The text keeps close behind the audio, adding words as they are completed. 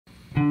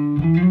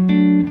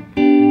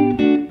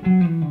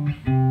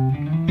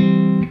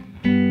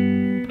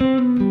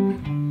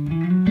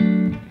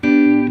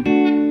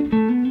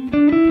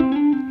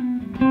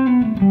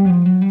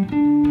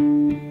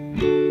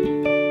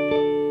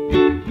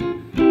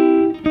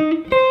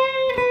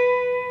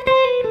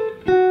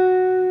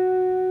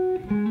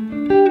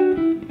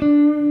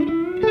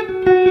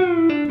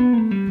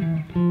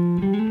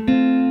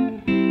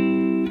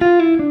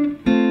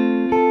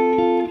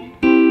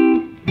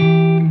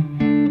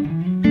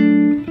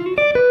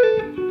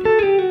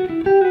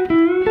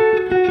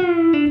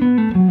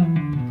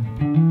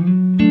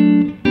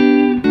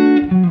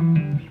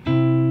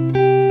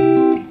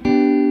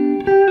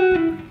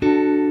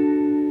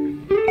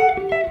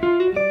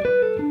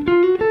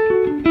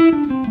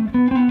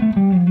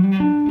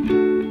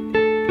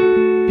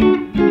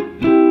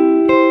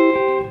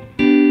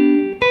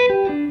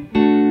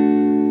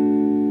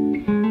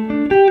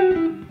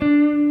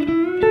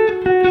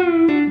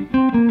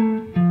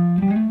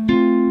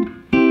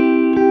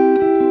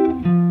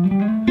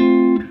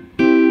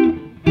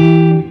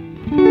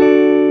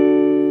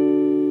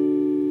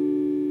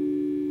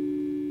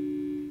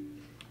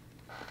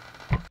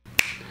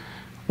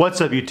What's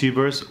up,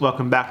 YouTubers?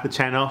 Welcome back to the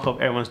channel.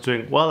 Hope everyone's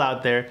doing well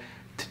out there.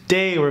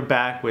 Today we're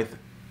back with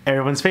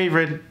everyone's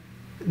favorite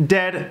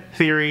Dead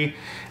theory,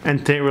 and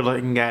today we're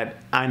looking at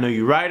I Know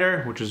You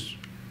Rider, which is,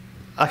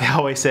 like I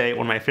always say,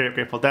 one of my favorite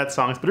Grateful Dead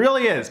songs, but it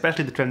really is,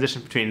 especially the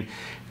transition between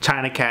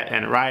China Cat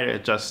and Rider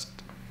is just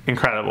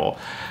incredible.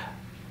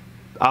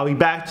 I'll be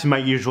back to my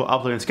usual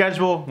uploading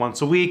schedule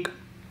once a week,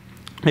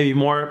 maybe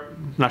more,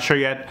 not sure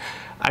yet.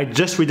 I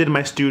just redid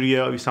my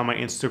studio. You saw my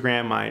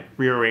Instagram. I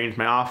rearranged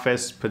my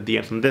office, put the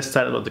amps on this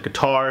side of the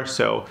guitar,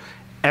 so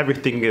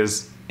everything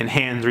is in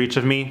hand reach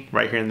of me,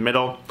 right here in the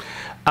middle.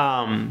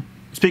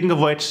 Speaking of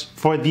which,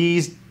 for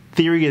these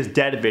Theory is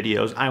Dead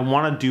videos, I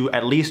want to do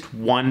at least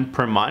one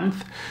per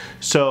month.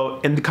 So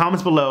in the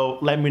comments below,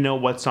 let me know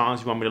what songs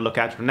you want me to look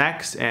at for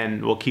next,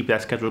 and we'll keep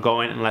that schedule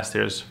going unless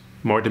there's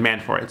more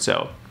demand for it.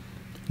 So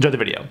enjoy the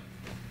video.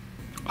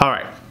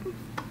 Alright,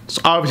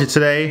 so obviously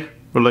today,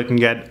 we're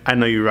looking at I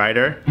Know You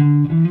Rider.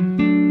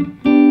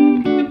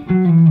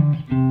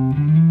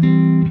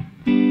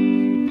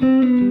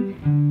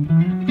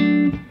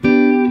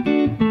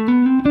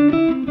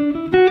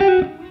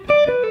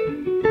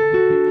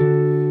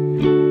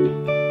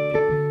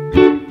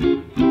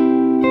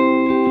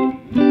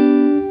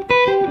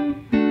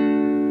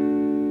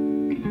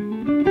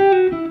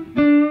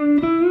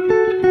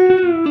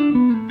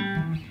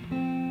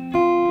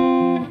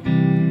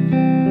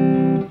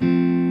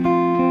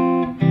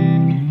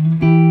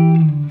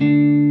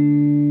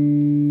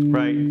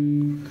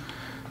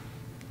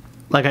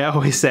 Like I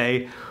always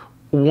say,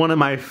 one of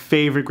my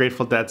favorite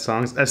Grateful Dead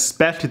songs,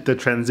 especially the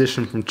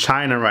transition from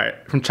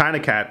China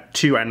Cat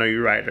to I Know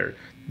You Rider.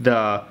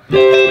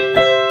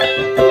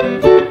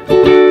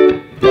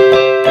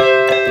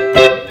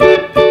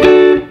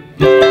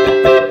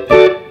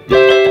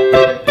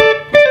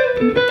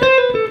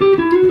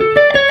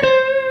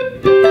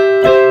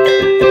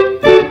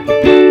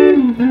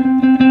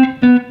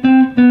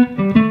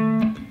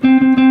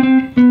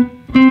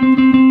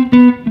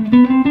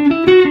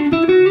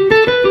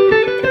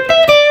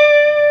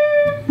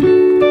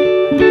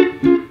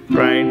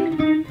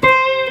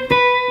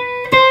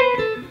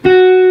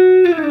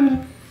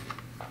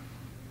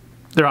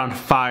 They're on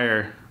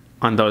fire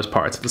on those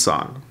parts of the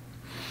song.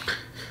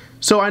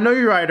 So I Know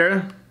You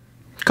Rider,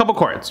 a couple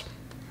chords.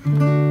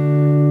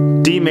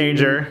 D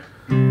major,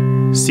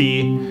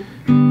 C,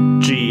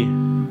 G,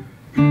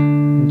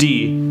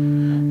 D.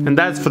 And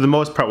that's for the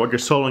most part what you're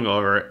soloing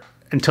over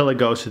until it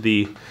goes to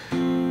the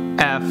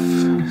F,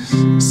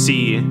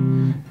 C,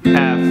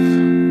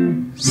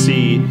 F,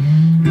 C,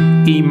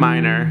 E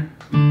minor,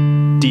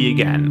 D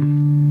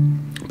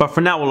again. But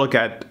for now we'll look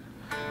at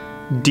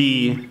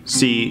D,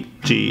 C,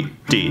 G,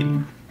 D.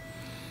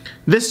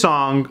 This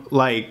song,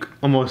 like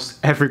almost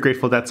every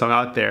Grateful Dead song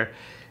out there,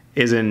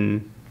 is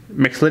in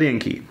Mixolydian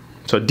key.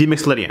 So D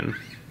Mixolydian.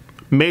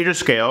 Major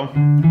scale,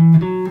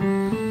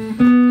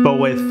 but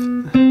with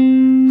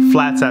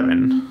flat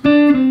 7.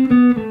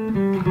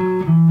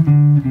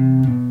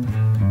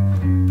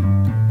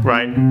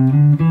 Right?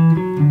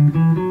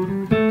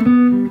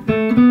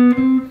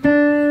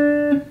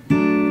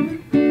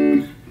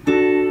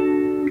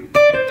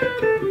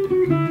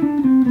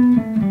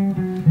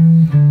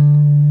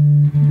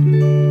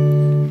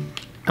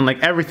 And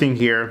like everything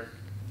here,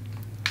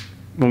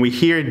 when we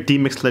hear D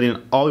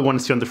Mixolydian, all we want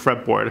to see on the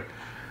fretboard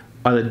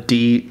are the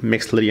D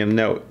Mixolydian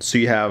notes. So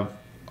you have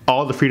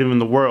all the freedom in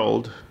the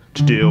world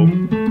to do.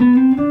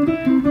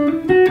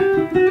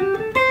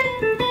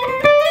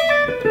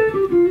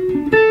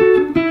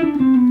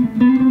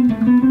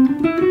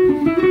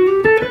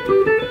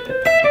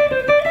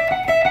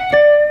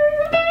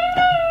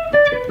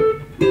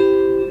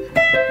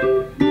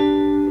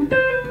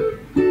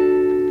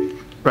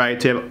 Right,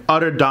 to have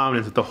utter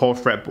dominance of the whole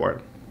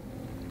fretboard.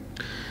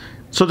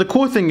 So the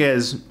cool thing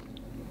is,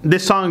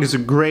 this song is a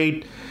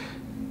great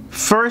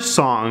first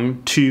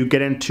song to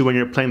get into when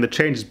you're playing the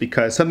changes,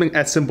 because something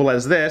as simple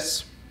as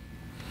this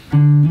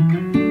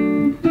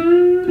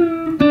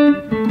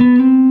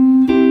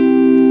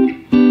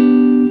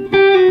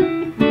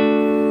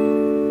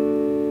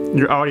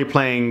you're already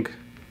playing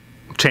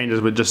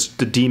changes with just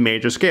the D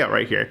major scale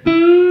right here.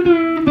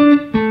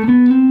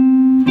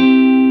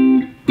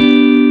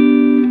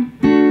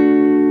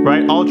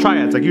 Right? All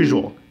triads like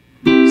usual.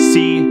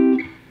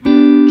 C,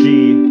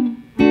 G,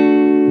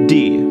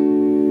 D.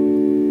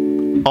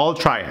 All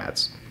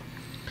triads.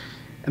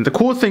 And the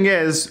cool thing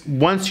is,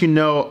 once you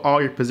know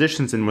all your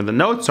positions and where the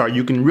notes are,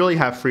 you can really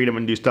have freedom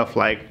and do stuff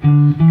like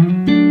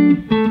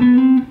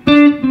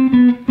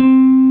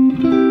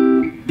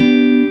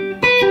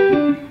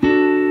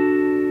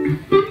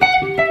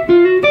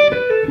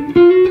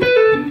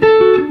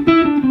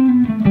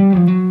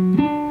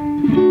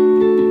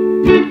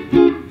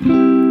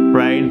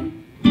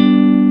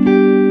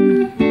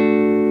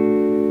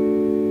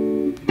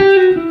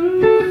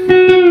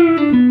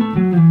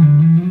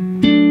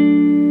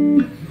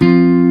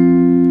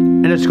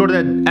just go to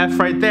that F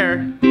right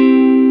there.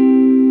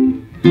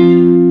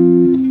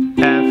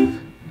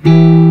 F.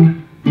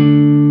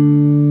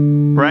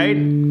 Right?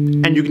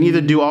 And And you can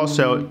either do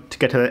also, to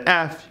get to the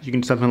F, you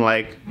can do something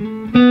like,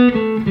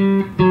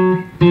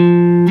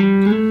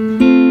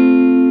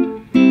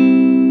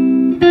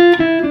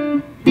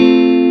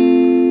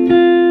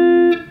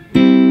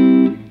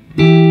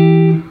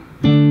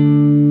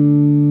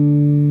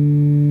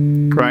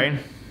 right?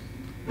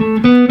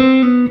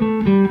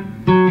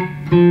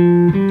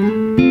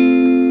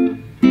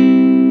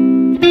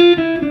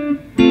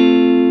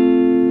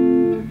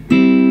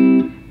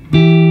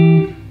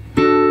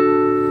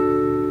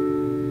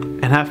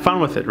 And have fun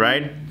with it,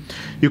 right?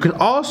 You can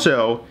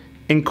also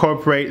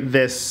incorporate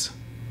this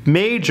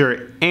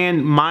major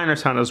and minor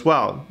sound as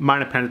well,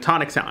 minor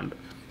pentatonic sound,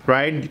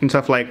 right? You can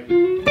stuff like,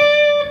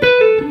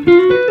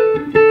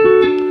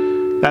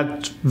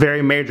 that's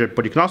very major,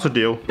 but you can also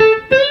do,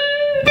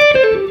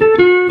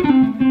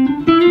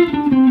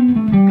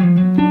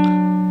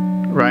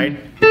 right?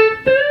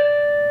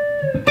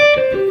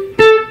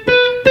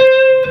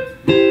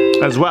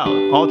 As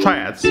well, all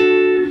triads.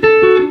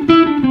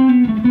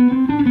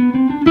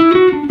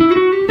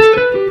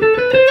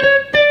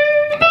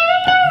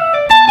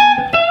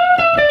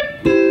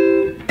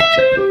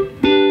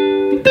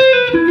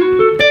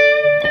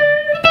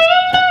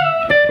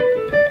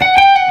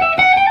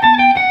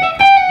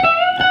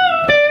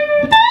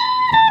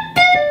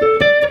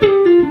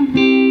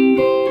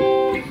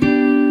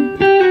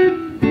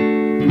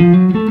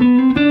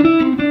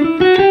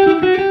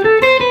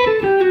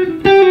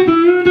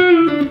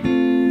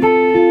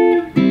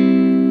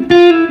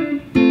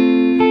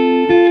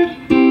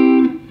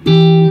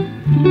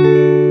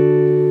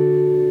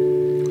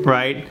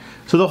 Right?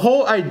 So the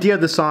whole idea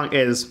of the song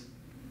is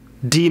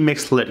D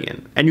mixed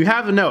Lydian. And you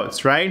have the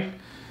notes, right?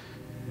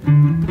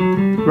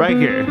 Right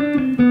here.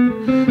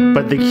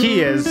 But the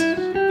key is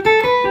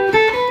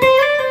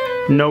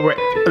know where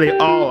they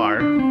all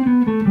are.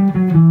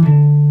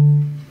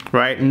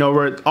 Right? Know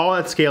where all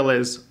that scale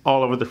is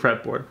all over the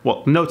fretboard.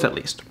 Well, notes at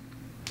least.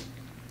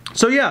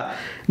 So yeah,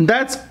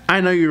 that's I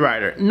Know You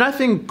Rider.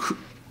 Nothing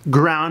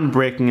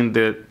groundbreaking in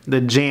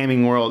the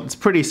jamming world. It's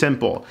pretty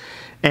simple.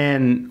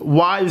 And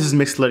why this is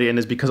mixed Lydian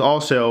is because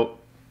also,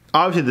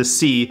 obviously the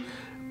C,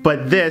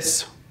 but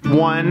this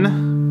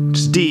one,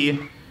 just D,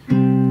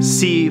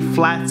 C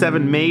flat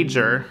 7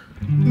 major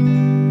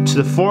to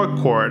the 4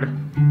 chord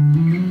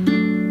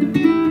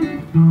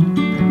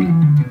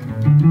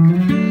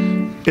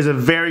is a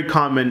very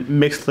common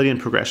mixed Lydian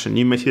progression.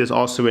 You may see this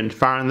also in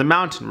Fire on the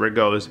Mountain, where it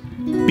goes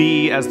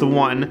B as the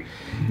 1,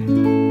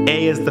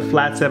 A as the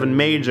flat 7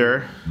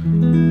 major,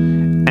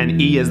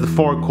 and E as the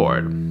 4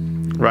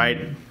 chord, right?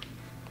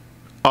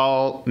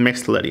 All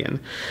mixed Lydian.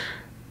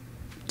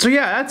 So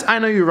yeah, that's I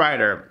Know You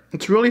Rider.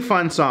 It's a really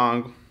fun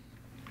song,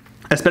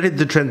 especially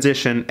the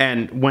transition,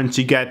 and once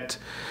you get,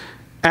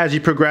 as you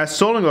progress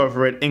soloing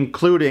over it,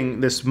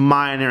 including this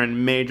minor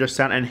and major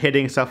sound and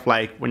hitting stuff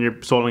like when you're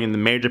soloing in the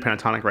major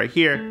pentatonic right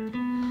here,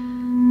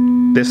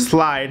 this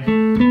slide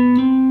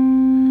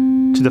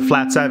to the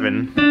flat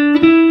 7.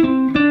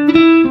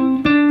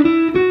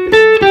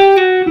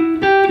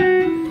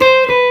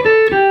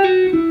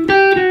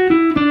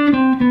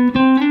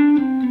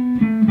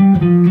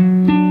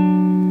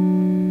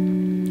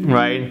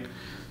 Right?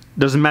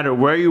 Doesn't matter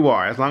where you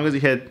are, as long as you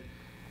hit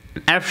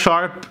an F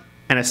sharp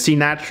and a C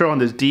natural on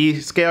this D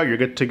scale, you're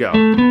good to go.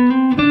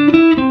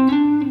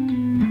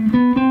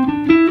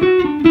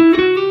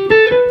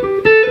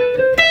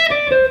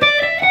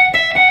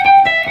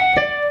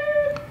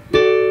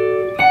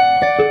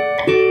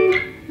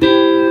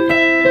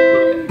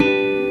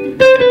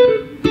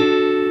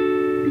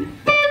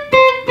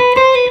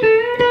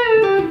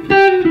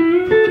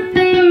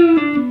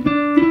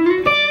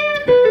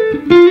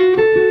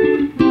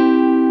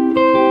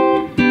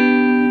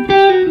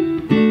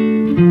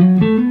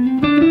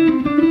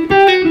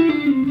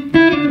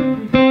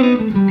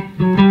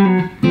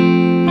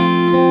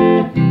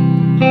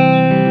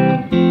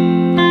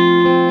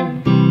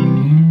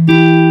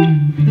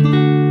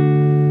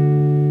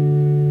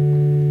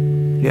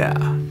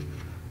 Yeah.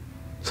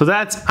 So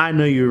that's I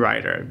Know You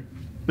Rider.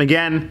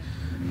 Again,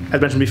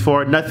 as mentioned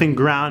before, nothing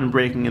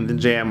groundbreaking in the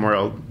jam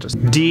world. Just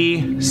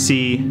D,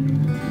 C,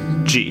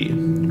 G,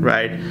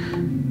 right?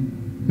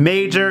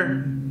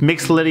 Major,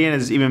 mixed Lydian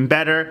is even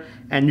better,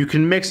 and you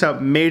can mix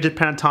up major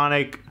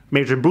pentatonic,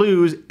 major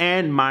blues,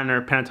 and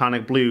minor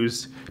pentatonic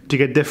blues to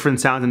get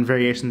different sounds and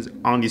variations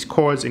on these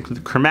chords,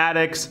 including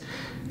chromatics,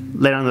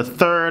 later on the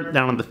 3rd,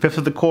 then on the 5th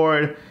of the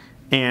chord,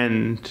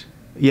 and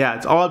yeah,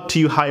 it's all up to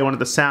you how you want it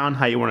to sound,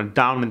 how you want to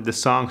dominate the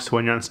song, so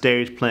when you're on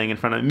stage playing in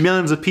front of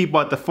millions of people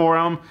at the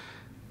Forum,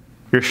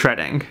 you're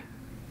shredding.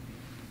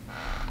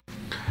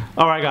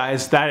 Alright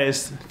guys, that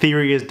is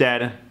Theory is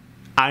Dead,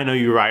 I Know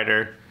You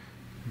Rider.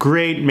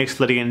 Great mixed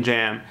Lydian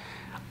jam.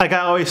 Like I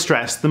always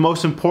stress, the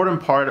most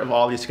important part of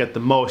all these to get the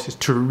most is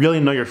to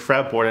really know your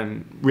fretboard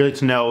and really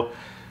to know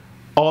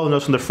all the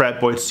notes on the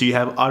fretboard so you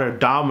have utter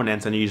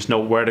dominance and you just know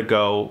where to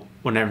go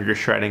whenever you're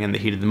shredding in the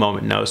heat of the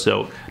moment. No,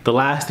 so the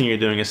last thing you're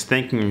doing is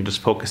thinking, you're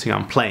just focusing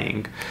on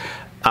playing.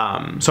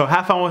 So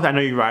have fun with I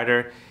Know You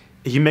Rider.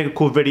 If you make a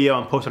cool video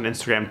and post on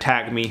Instagram,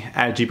 tag me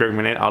at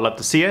gbergman8. I'd love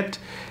to see it.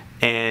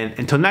 And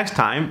until next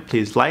time,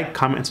 please like,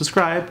 comment, and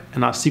subscribe,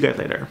 and I'll see you guys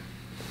later.